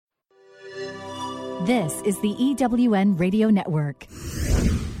This is the EWN Radio Network.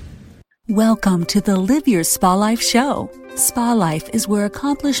 Welcome to the Live Your Spa Life show. Spa Life is where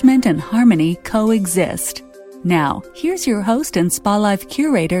accomplishment and harmony coexist. Now, here's your host and Spa Life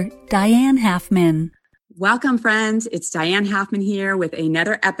curator, Diane Halfman. Welcome, friends. It's Diane Halfman here with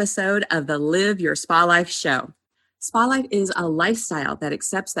another episode of the Live Your Spa Life show. Spa Life is a lifestyle that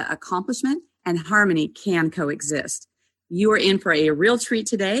accepts that accomplishment and harmony can coexist. You are in for a real treat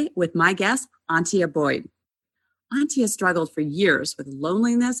today with my guest, Antia Boyd. Antia struggled for years with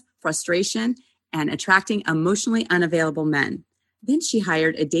loneliness, frustration, and attracting emotionally unavailable men. Then she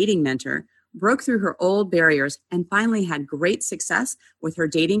hired a dating mentor, broke through her old barriers, and finally had great success with her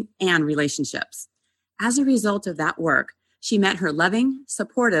dating and relationships. As a result of that work, she met her loving,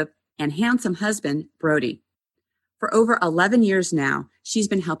 supportive, and handsome husband, Brody. For over 11 years now, she's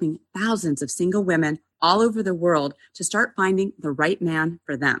been helping thousands of single women all over the world to start finding the right man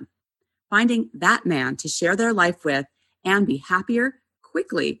for them. Finding that man to share their life with and be happier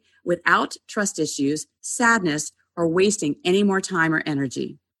quickly without trust issues, sadness, or wasting any more time or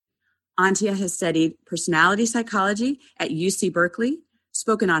energy. Antia has studied personality psychology at UC Berkeley,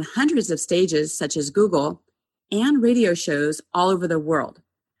 spoken on hundreds of stages such as Google, and radio shows all over the world.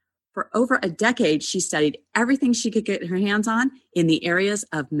 For over a decade, she studied everything she could get her hands on in the areas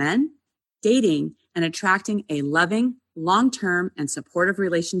of men, dating, and attracting a loving, long-term, and supportive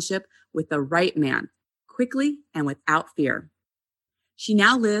relationship with the right man, quickly and without fear. She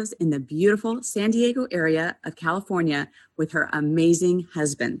now lives in the beautiful San Diego area of California with her amazing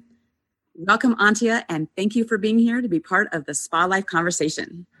husband. Welcome, Antia, and thank you for being here to be part of the Spa Life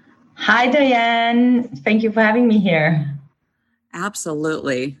conversation. Hi, Diane. Thank you for having me here.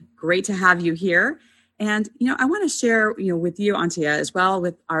 Absolutely. Great to have you here. And, I want to share, with you, Antia, as well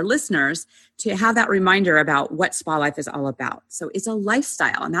with our listeners to have that reminder about what Spa Life is all about. So it's a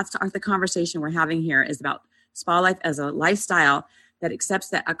lifestyle, and that's the conversation we're having here is about Spa Life as a lifestyle that accepts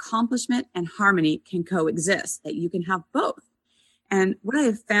that accomplishment and harmony can coexist, that you can have both. And what I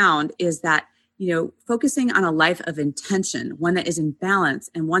have found is that, focusing on a life of intention, one that is in balance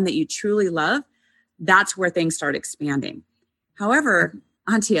and one that you truly love, that's where things start expanding. However,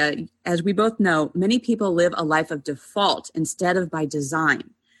 Antia, as we both know, many people live a life of default instead of by design.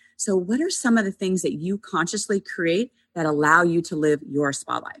 So what are some of the things that you consciously create that allow you to live your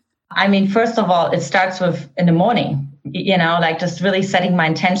spa life? I mean, first of all, it starts with in the morning, like just really setting my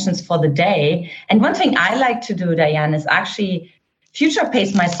intentions for the day. And one thing I like to do, Diane, is actually future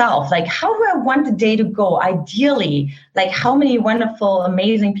pace myself. Like, how do I want the day to go? Ideally, like how many wonderful,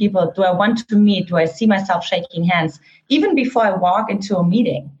 amazing people do I want to meet? Do I see myself shaking hands even before I walk into a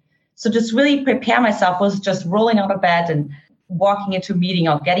meeting? So just really prepare myself was just rolling out of bed and walking into a meeting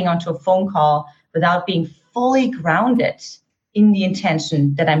or getting onto a phone call without being fully grounded in the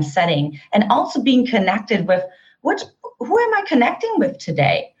intention that I'm setting, and also being connected with who am I connecting with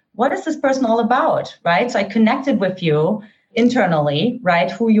today? What is this person all about, right? So I connected with you internally,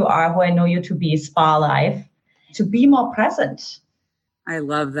 right? Who you are, who I know you to be, Spa Life, to be more present. I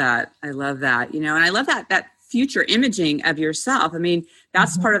love that. And I love that future imaging of yourself. I mean,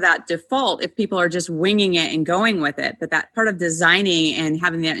 that's part of that default if people are just winging it and going with it. But that part of designing and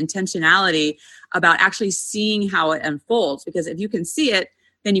having that intentionality about actually seeing how it unfolds, because if you can see it,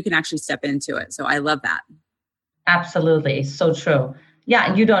 then you can actually step into it. So I love that. Absolutely. So true. Yeah,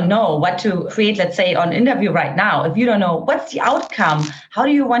 and you don't know what to create, let's say, on an interview right now. If you don't know what's the outcome, how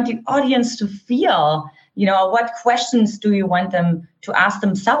do you want the audience to feel? What questions do you want them to ask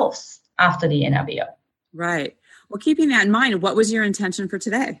themselves after the interview? Right. Well, keeping that in mind, what was your intention for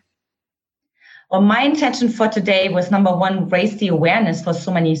today? Well, my intention for today was, number one, raise the awareness for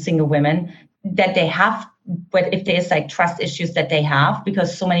so many single women that they have, but if there's like trust issues that they have,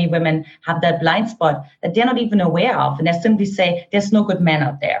 because so many women have that blind spot that they're not even aware of. And they simply say, there's no good man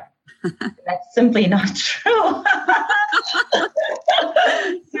out there. That's simply not true.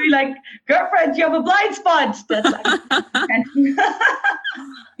 So you're like, girlfriend, you have a blind spot. That's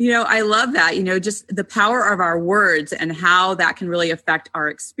I love that, just the power of our words and how that can really affect our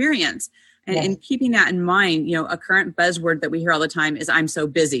experience. And keeping that in mind, a current buzzword that we hear all the time is I'm so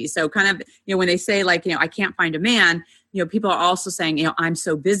busy. So kind of, when they say like, I can't find a man, people are also saying, I'm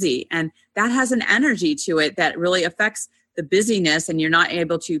so busy. And that has an energy to it that really affects the busyness, and you're not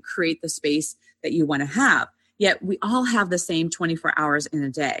able to create the space that you want to have. Yet we all have the same 24 hours in a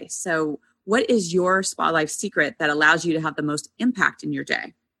day. So what is your Spa Life secret that allows you to have the most impact in your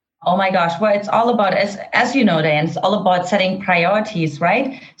day? Oh my gosh. Well, it's all about, as you know, Diane, it's all about setting priorities,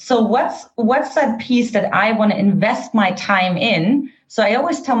 right? So what's that piece that I want to invest my time in? So I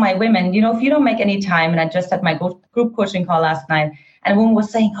always tell my women, if you don't make any time, and I just had my group coaching call last night, and a woman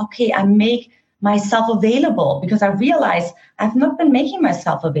was saying, okay, I make myself available, because I realized I've not been making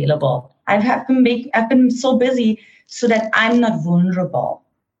myself available. I've been so busy so that I'm not vulnerable,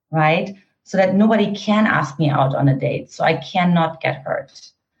 right? So that nobody can ask me out on a date, so I cannot get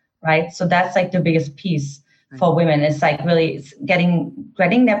hurt, right? So that's like the biggest piece for women. It's like really getting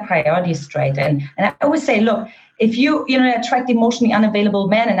their priorities straight. And I always say, look, if you attract emotionally unavailable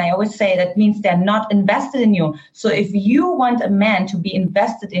men, and I always say that means they're not invested in you. So if you want a man to be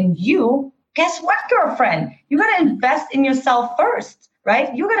invested in you, guess what, girlfriend? You got to invest in yourself first,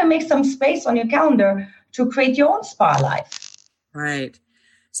 right? You got to make some space on your calendar to create your own spa life. Right.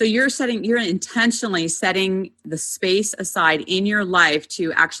 So you're intentionally setting the space aside in your life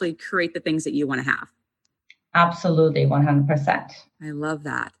to actually create the things that you want to have. Absolutely, 100%. I love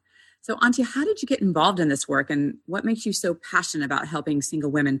that. So Antje, how did you get involved in this work, and what makes you so passionate about helping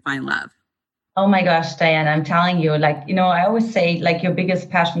single women find love? Oh my gosh, Diane, I'm telling you, I always say, your biggest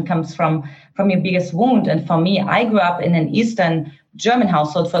passion comes from your biggest wound. And for me, I grew up in an Eastern German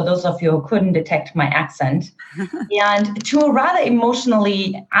household, for those of you who couldn't detect my accent, and to a rather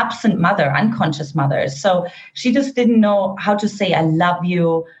emotionally absent mother, unconscious mother. So she just didn't know how to say, I love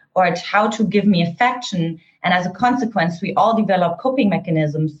you, or how to give me affection. And as a consequence, we all develop coping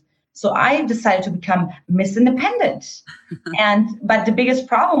mechanisms. So I decided to become Miss Independent. But the biggest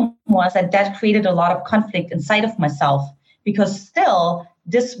problem was that created a lot of conflict inside of myself, because still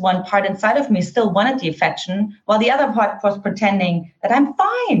this one part inside of me still wanted the affection, while the other part was pretending that I'm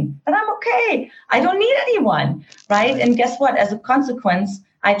fine, that I'm okay, I don't need anyone, right? And guess what? As a consequence,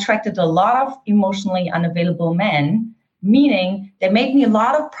 I attracted a lot of emotionally unavailable men, meaning they made me a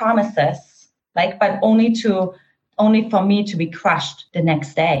lot of promises, but only for me to be crushed the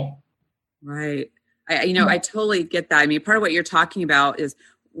next day. Right. I totally get that. I mean, part of what you're talking about is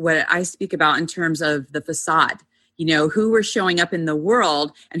what I speak about in terms of the facade, who we're showing up in the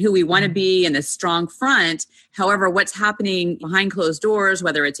world and who we want to be in this strong front. However, what's happening behind closed doors,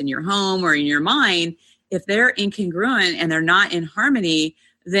 whether it's in your home or in your mind, if they're incongruent and they're not in harmony,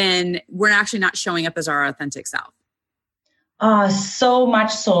 then we're actually not showing up as our authentic self. So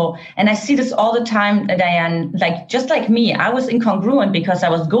much so. And I see this all the time, Diane, just like me, I was incongruent because I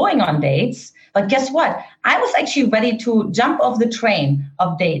was going on dates. But guess what? I was actually ready to jump off the train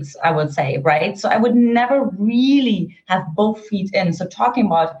of dates, I would say, right? So I would never really have both feet in. So talking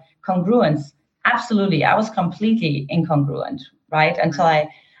about congruence, absolutely, I was completely incongruent, right? Until I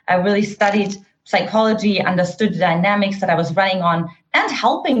really studied psychology, understood the dynamics that I was running on and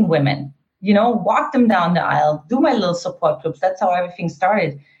helping women. Walk them down the aisle, do my little support groups. That's how everything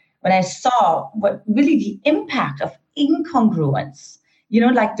started. When I saw what really the impact of incongruence,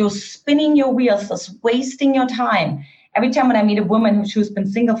 those spinning your wheels, those wasting your time. Every time when I meet a woman who's been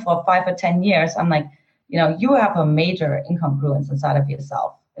single for 5 or 10 years, I'm like, you have a major incongruence inside of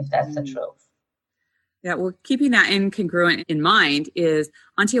yourself, if that's the truth. Yeah, well, keeping that incongruent in mind is,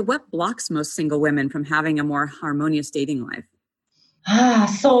 Antje, what blocks most single women from having a more harmonious dating life?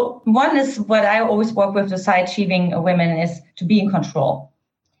 So one is what I always work with the high achieving women is to be in control,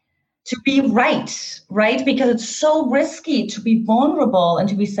 to be right? Because it's so risky to be vulnerable and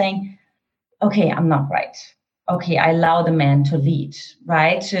to be saying, okay, I'm not right. Okay, I allow the man to lead,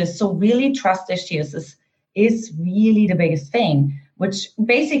 right? So really trust issues is really the biggest thing, which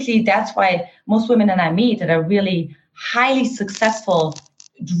basically that's why most women that I meet that are really highly successful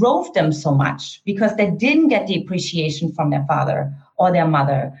drove them so much, because they didn't get the appreciation from their father or their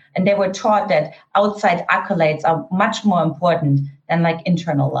mother. And they were taught that outside accolades are much more important than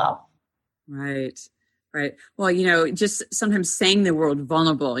internal love. Right. Well, just sometimes saying the word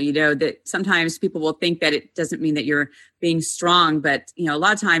vulnerable, that sometimes people will think that it doesn't mean that you're being strong. But, a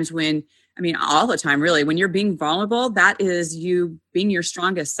lot of times all the time, really, when you're being vulnerable, that is you being your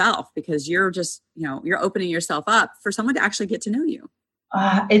strongest self, because you're just, you're opening yourself up for someone to actually get to know you.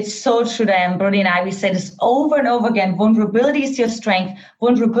 It's so true, Diane. Brody and I, we say this over and over again. Vulnerability is your strength.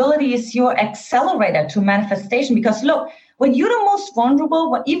 Vulnerability is your accelerator to manifestation. Because look, when you're the most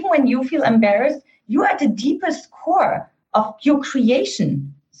vulnerable, even when you feel embarrassed, you're at the deepest core of your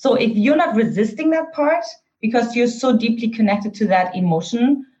creation. So if you're not resisting that part, because you're so deeply connected to that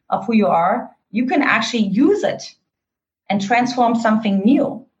emotion of who you are, you can actually use it and transform something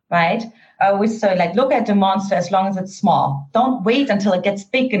new, right? I always say, look at the monster as long as it's small. Don't wait until it gets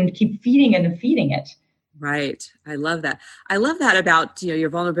big and keep feeding it and feeding it. Right. I love that. I love that about your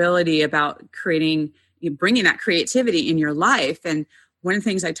vulnerability, about bringing that creativity in your life. And one of the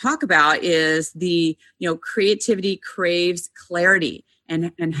things I talk about is the creativity craves clarity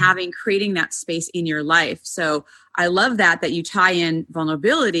and creating that space in your life. So I love that you tie in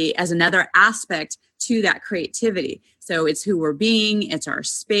vulnerability as another aspect to that creativity. So it's who we're being, it's our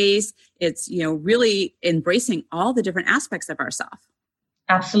space, it's, really embracing all the different aspects of ourselves.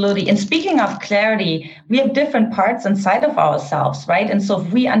 Absolutely. And speaking of clarity, we have different parts inside of ourselves, right? And so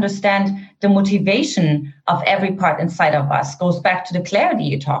if we understand the motivation of every part inside of us, goes back to the clarity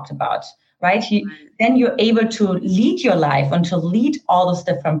you talked about, right? Then you're able to lead your life and to lead all those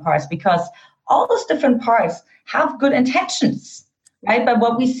different parts, because all those different parts have good intentions, right? But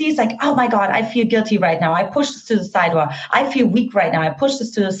what we see is like, oh my God, I feel guilty right now. I push this to the side, or I feel weak right now. I push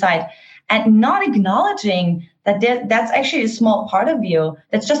this to the side, and not acknowledging that that's actually a small part of you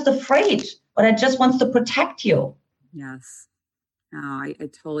that's just afraid, or that just wants to protect you. Yes. Oh, I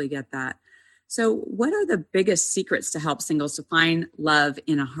totally get that. So what are the biggest secrets to help singles to find love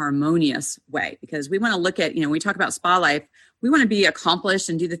in a harmonious way? Because we want to look at, when we talk about spa life, we want to be accomplished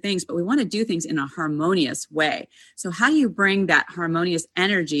and do the things, but we want to do things in a harmonious way. So how do you bring that harmonious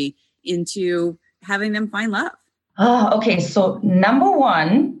energy into having them find love? Oh, okay. So number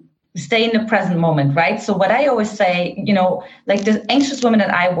one, stay in the present moment, right? So what I always say, like the anxious women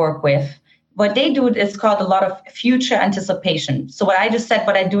that I work with, what they do is called a lot of future anticipation. So what I just said,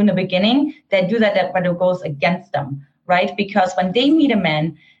 what I do in the beginning, they do that, but it goes against them, right? Because when they meet a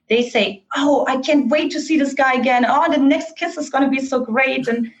man, they say, oh, I can't wait to see this guy again. Oh, the next kiss is going to be so great.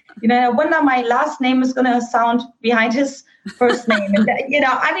 And, I wonder my last name is going to sound behind his first name. And,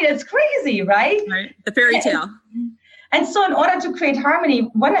 it's crazy, right? Right. The fairy tale. And so in order to create harmony,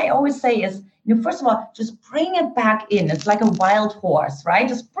 what I always say is, first of all, just bring it back in. It's like a wild horse, right?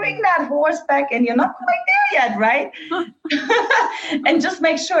 Just bring that horse back in. You're not quite there yet, right? And just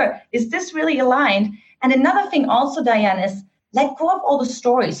make sure, is this really aligned? And another thing also, Diane, is let go of all the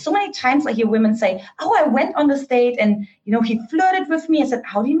stories. So many times I hear women say, oh, I went on this date and, he flirted with me. I said,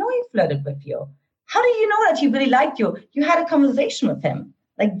 how do you know he flirted with you? How do you know that he really liked you? You had a conversation with him.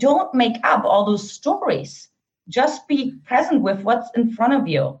 Like, don't make up all those stories. Just be present with what's in front of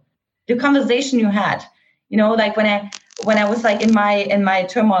you. The conversation you had, like when I was like in my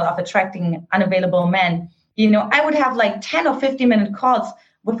turmoil of attracting unavailable men, I would have like 10 or 15-minute calls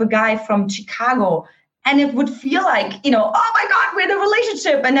with a guy from Chicago, and it would feel like, oh my God, we're in a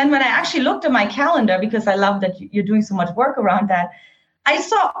relationship. And then when I actually looked at my calendar, because I love that you're doing so much work around that, I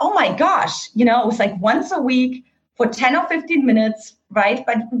saw, oh my gosh, it was like once a week for 10 or 15 minutes, right?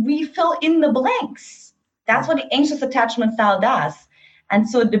 But we fill in the blanks. That's what the anxious attachment style does. And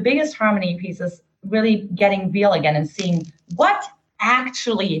so the biggest harmony piece is really getting real again and seeing what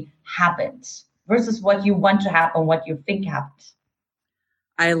actually happened versus what you want to happen, what you think happened.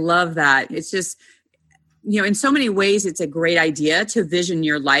 I love that. It's just, in so many ways, it's a great idea to vision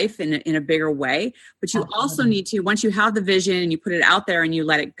your life in a bigger way. But you also need to, once you have the vision and you put it out there and you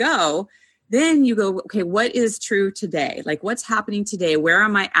let it go, then you go, okay, what is true today? Like, what's happening today? Where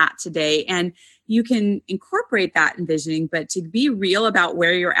am I at today? And you can incorporate that envisioning, but to be real about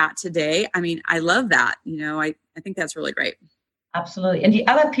where you're at today, I love that. I think that's really great. Absolutely. And the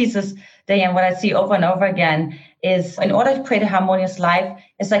other pieces, Diane, what I see over and over again is, in order to create a harmonious life,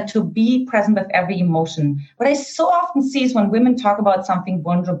 is like to be present with every emotion. What I so often see is when women talk about something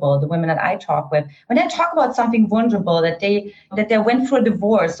vulnerable, the women that I talk with, when they talk about something vulnerable, that they went through a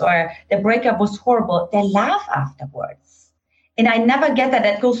divorce or their breakup was horrible, they laugh afterwards. And I never get that.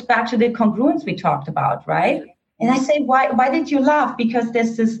 That goes back to the congruence we talked about, right? And I say, why did you laugh? Because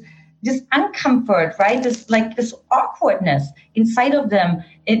there's this uncomfort, right? This awkwardness inside of them,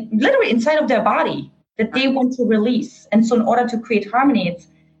 literally inside of their body that they want to release. And so in order to create harmony, it's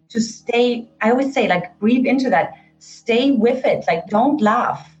to stay, I always say, like, breathe into that, stay with it, like, don't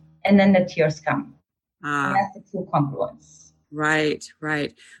laugh. And then the tears come. And that's the true congruence. Right.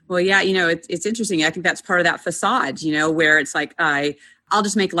 Well, yeah, it's interesting. I think that's part of that facade, where it's like, I'll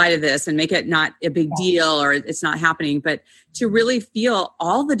just make light of this and make it not a big deal, or it's not happening, but to really feel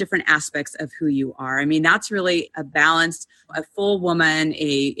all the different aspects of who you are. That's really a balanced, a full woman,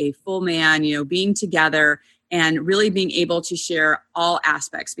 a full man, being together and really being able to share all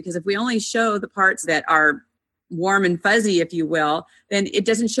aspects. Because if we only show the parts that are warm and fuzzy, if you will, then it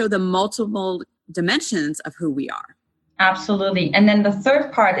doesn't show the multiple dimensions of who we are. Absolutely. And then the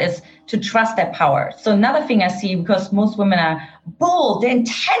third part is to trust that power. So another thing I see, because most women are bold, they're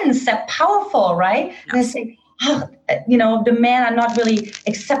intense, they're powerful, right? Yeah. And I say, the men are not really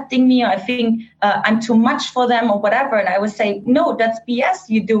accepting me, or I think I'm too much for them or whatever. And I would say, no, that's BS.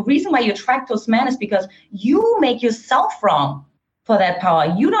 The reason why you attract those men is because you make yourself wrong for that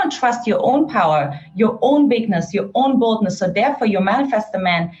power. You don't trust your own power, your own bigness, your own boldness. So therefore you manifest a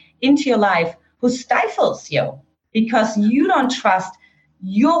man into your life who stifles you, because you don't trust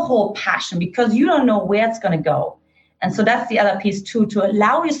your whole passion, because you don't know where it's going to go. And so that's the other piece too, to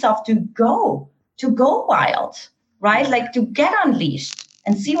allow yourself to go wild, right? Like to get unleashed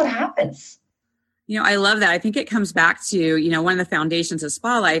and see what happens. I love that. I think it comes back to, one of the foundations of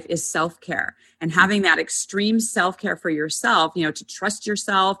Spa Life is self-care and having that extreme self-care for yourself, to trust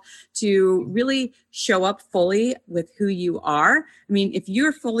yourself, to really show up fully with who you are. I mean, if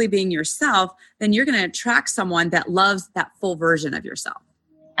you're fully being yourself, then you're going to attract someone that loves that full version of yourself.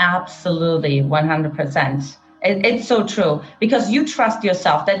 Absolutely. 100%. It's so true because you trust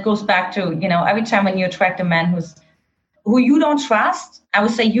yourself. That goes back to, every time when you attract a man who you don't trust, I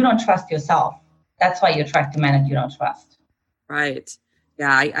would say you don't trust yourself. That's why you attract a man that you don't trust. Right.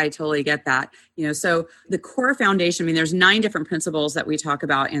 Yeah, I totally get that. So the core foundation, there's 9 different principles that we talk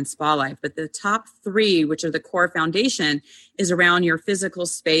about in Spa Life, but the top 3, which are the core foundation, is around your physical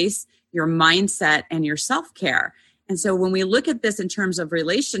space, your mindset, and your self-care. And so when we look at this in terms of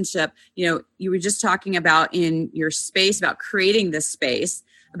relationship, you were just talking about in your space, about creating this space,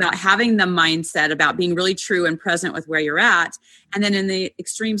 about having the mindset, about being really true and present with where you're at. And then in the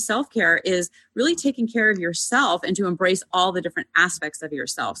extreme self-care is really taking care of yourself and to embrace all the different aspects of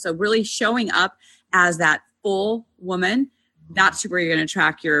yourself. So really showing up as that full woman, that's where you're going to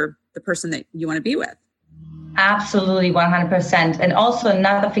attract the person that you want to be with. Absolutely, 100%. And also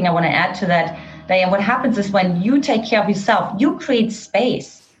another thing I want to add to that, Diane, what happens is when you take care of yourself, you create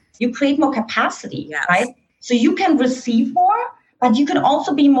space, you create more capacity, yes. Right? So you can receive more, but you can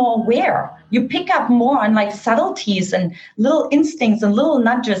also be more aware. You pick up more on like subtleties and little instincts and little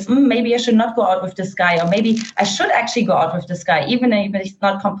nudges. Maybe I should not go out with this guy, or maybe I should actually go out with this guy, even if it's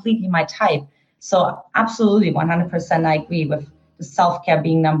not completely my type. So absolutely, 100% I agree with the self-care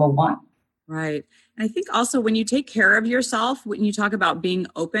being number 1. Right. And I think also when you take care of yourself, when you talk about being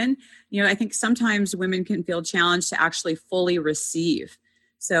open, I think sometimes women can feel challenged to actually fully receive.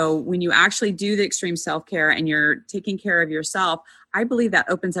 So when you actually do the extreme self-care and you're taking care of yourself, I believe that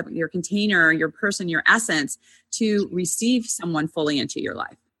opens up your container, your person, your essence to receive someone fully into your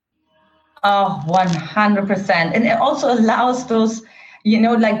life. Oh, 100%. And it also allows those,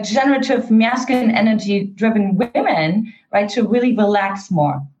 like generative masculine energy driven women, right, to really relax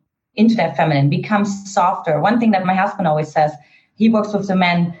more into their feminine, become softer. One thing that my husband always says, he works with the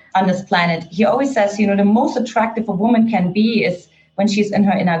men on this planet. He always says, the most attractive a woman can be is when she's in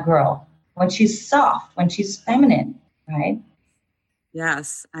her inner girl, when she's soft, when she's feminine, right?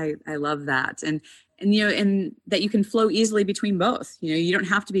 Yes, I love that. And that you can flow easily between both. You don't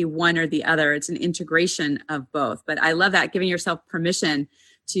have to be one or the other. It's an integration of both. But I love that, giving yourself permission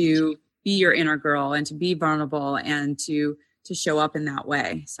to be your inner girl and to be vulnerable and to show up in that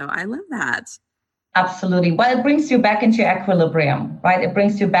way. So I love that. Absolutely. Well, it brings you back into equilibrium, right? It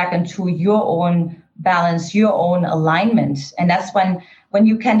brings you back into your own balance, your own alignment. And that's when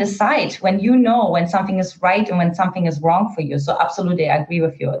you can decide, when when something is right and when something is wrong for you. So absolutely, I agree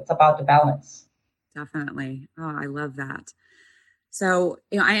with you. It's about the balance. Definitely. Oh, I love that. So,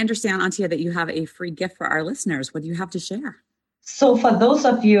 I understand, Antje, that you have a free gift for our listeners. What do you have to share? So for those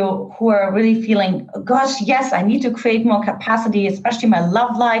of you who are really feeling, gosh, yes, I need to create more capacity, especially my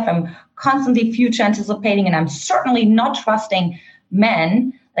love life. I'm constantly future anticipating, and I'm certainly not trusting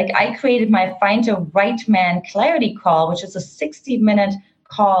men. Like I created my Find a Right Man Clarity Call, which is a 60-minute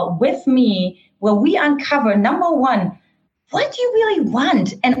call with me where we uncover, number 1, what do you really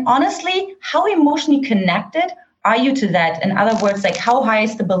want? And honestly, how emotionally connected are you to that? In other words, like how high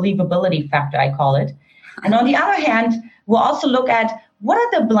is the believability factor, I call it. And on the other hand, we'll also look at what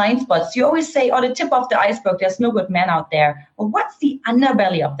are the blind spots. You always say, the tip of the iceberg, there's no good men out there. Well, what's the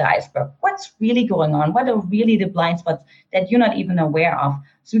underbelly of the iceberg? What's really going on? What are really the blind spots that you're not even aware of?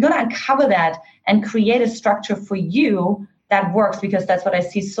 So we're going to uncover that and create a structure for you that works, because that's what I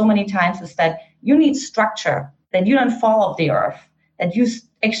see so many times is that you need structure, that you don't fall off the earth, that you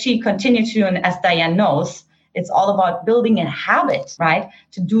actually continue to, and as Diane knows, it's all about building a habit, right?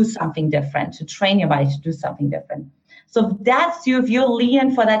 To do something different, to train your body to do something different. So if that's you, if you're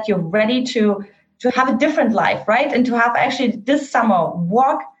leaning for that, you're ready to have a different life, right? And to have actually this summer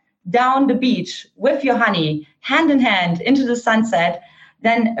walk down the beach with your honey, hand in hand into the sunset,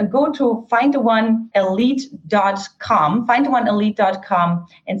 then go to findoneelite.com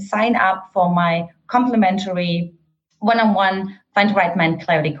and sign up for my complimentary one-on-one Find the Right Man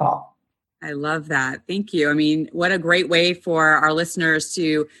Clarity Call. I love that. Thank you. What a great way for our listeners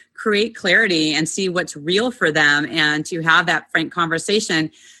to create clarity and see what's real for them and to have that frank conversation,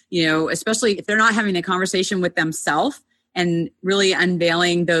 especially if they're not having a conversation with themselves and really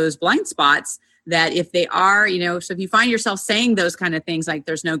unveiling those blind spots, that if they are, so if you find yourself saying those kind of things like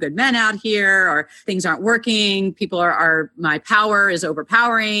there's no good men out here or things aren't working, people are my power is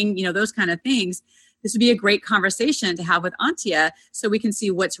overpowering, those kind of things, this would be a great conversation to have with Antia so we can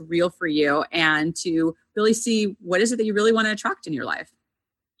see what's real for you and to really see what is it that you really want to attract in your life.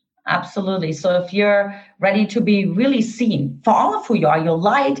 Absolutely. So if you're ready to be really seen for all of who you are, your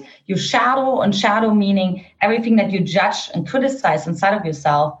light, your shadow, and shadow meaning everything that you judge and criticize inside of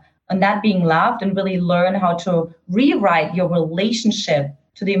yourself, and that being loved, and really learn how to rewrite your relationship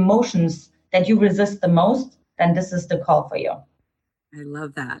to the emotions that you resist the most, then this is the call for you. I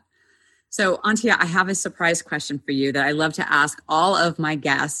love that. So, Antia, I have a surprise question for you that I love to ask all of my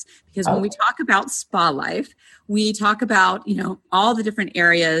guests, because when we talk about spa life, we talk about, all the different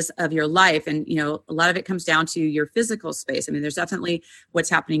areas of your life. And, a lot of it comes down to your physical space. I mean, there's definitely what's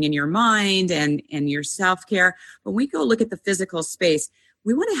happening in your mind and your self-care. But when we go look at the physical space,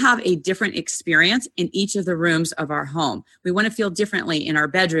 we want to have a different experience in each of the rooms of our home. We want to feel differently in our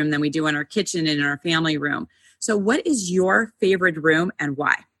bedroom than we do in our kitchen and in our family room. So what is your favorite room and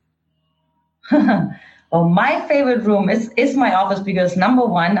why? Well, my favorite room is my office because, number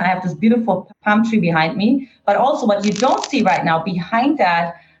one, I have this beautiful palm tree behind me, but also what you don't see right now, behind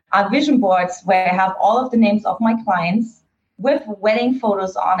that are vision boards where I have all of the names of my clients with wedding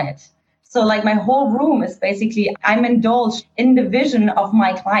photos on it. So like my whole room is basically, I'm indulged in the vision of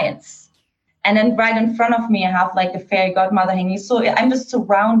my clients. And then right in front of me, I have like the fairy godmother hanging. So I'm just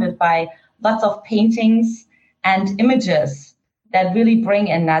surrounded by lots of paintings and images that really bring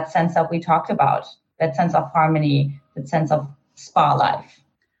in that sense that we talked about, that sense of harmony, that sense of spa life.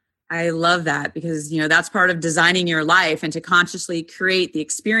 I love that because, that's part of designing your life and to consciously create the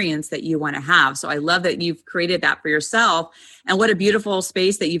experience that you want to have. So I love that you've created that for yourself. And what a beautiful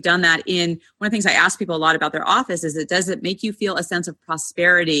space that you've done that in. One of the things I ask people a lot about their office is, does it make you feel a sense of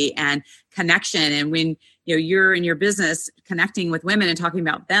prosperity and connection? And when you're in your business connecting with women and talking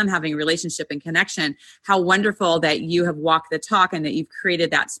about them having a relationship and connection, how wonderful that you have walked the talk and that you've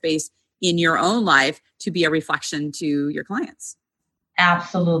created that space in your own life to be a reflection to your clients.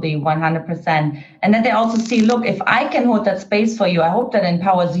 Absolutely, 100%. And then they also see, look, if I can hold that space for you, I hope that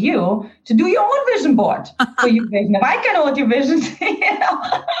empowers you to do your own vision board for your vision. If I can hold your vision,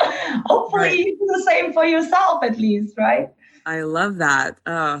 hopefully right. You do the same for yourself at least, right? I love that.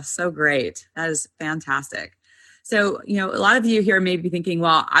 Oh, so great. That is fantastic. So, a lot of you here may be thinking,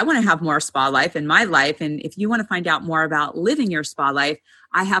 well, I want to have more spa life in my life. And if you want to find out more about living your spa life,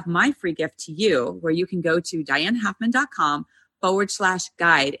 I have my free gift to you where you can go to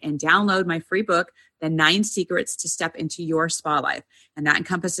DianeHalfman.com/guide and download my free book, The 9 Secrets to Step into Your Spa Life. And that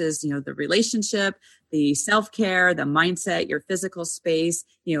encompasses, the relationship, the self-care, the mindset, your physical space,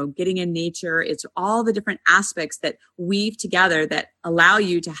 getting in nature. It's all the different aspects that weave together that allow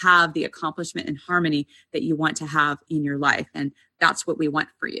you to have the accomplishment and harmony that you want to have in your life. And that's what we want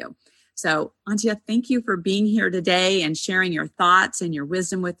for you. So, Antia, thank you for being here today and sharing your thoughts and your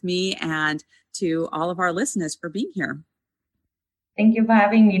wisdom with me, and to all of our listeners for being here. Thank you for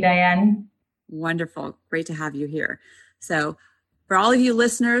having me, Diane. Wonderful. Great to have you here. So for all of you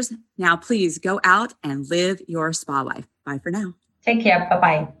listeners, now please go out and live your spa life. Bye for now. Take care.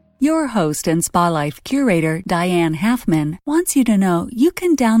 Bye-bye. Your host and Spa Life curator, Diane Halfman, wants you to know you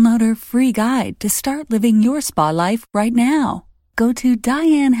can download her free guide to start living your spa life right now. Go to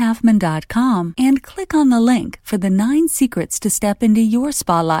DianeHalfman.com and click on the link for the 9 secrets to step into your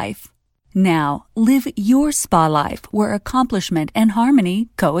spa life. Now, live your spa life where accomplishment and harmony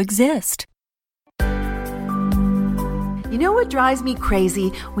coexist. You know what drives me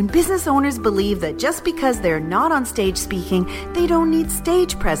crazy? When business owners believe that just because they're not on stage speaking, they don't need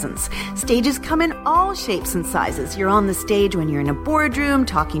stage presence. Stages come in all shapes and sizes. You're on the stage when you're in a boardroom,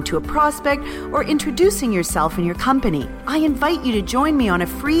 talking to a prospect, or introducing yourself and your company. I invite you to join me on a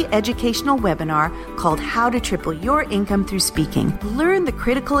free educational webinar called How to Triple Your Income Through Speaking. Learn the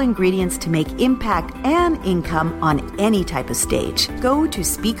critical ingredients to make impact and income on any type of stage. Go to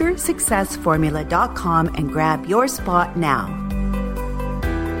speakersuccessformula.com and grab your spot now.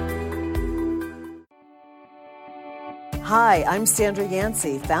 Hi, I'm Sandra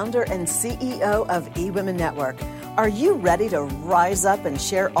Yancey, founder and CEO of eWomen Network. Are you ready to rise up and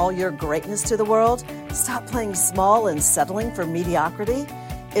share all your greatness to the world? Stop playing small and settling for mediocrity?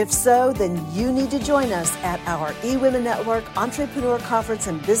 If so, then you need to join us at our eWomen Network Entrepreneur Conference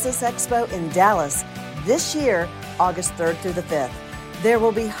and Business Expo in Dallas this year, August 3rd through the 5th. There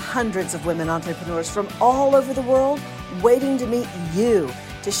will be hundreds of women entrepreneurs from all over the world waiting to meet you,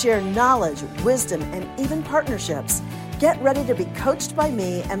 to share knowledge, wisdom, and even partnerships. Get ready to be coached by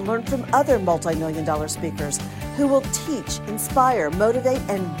me and learn from other multi-million-dollar speakers who will teach, inspire, motivate,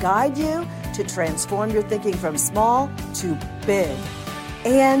 and guide you to transform your thinking from small to big.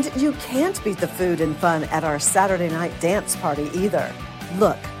 And you can't beat the food and fun at our Saturday night dance party either.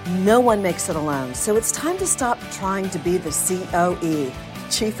 Look, no one makes it alone, so it's time to stop trying to be the COE,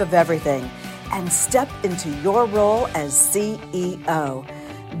 Chief of Everything, and step into your role as CEO.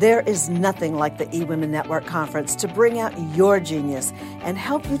 There is nothing like the eWomen Network Conference to bring out your genius and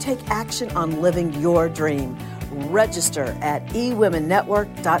help you take action on living your dream. Register at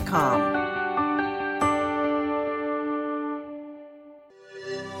eWomenNetwork.com.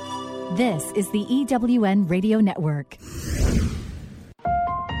 This is the EWN Radio Network.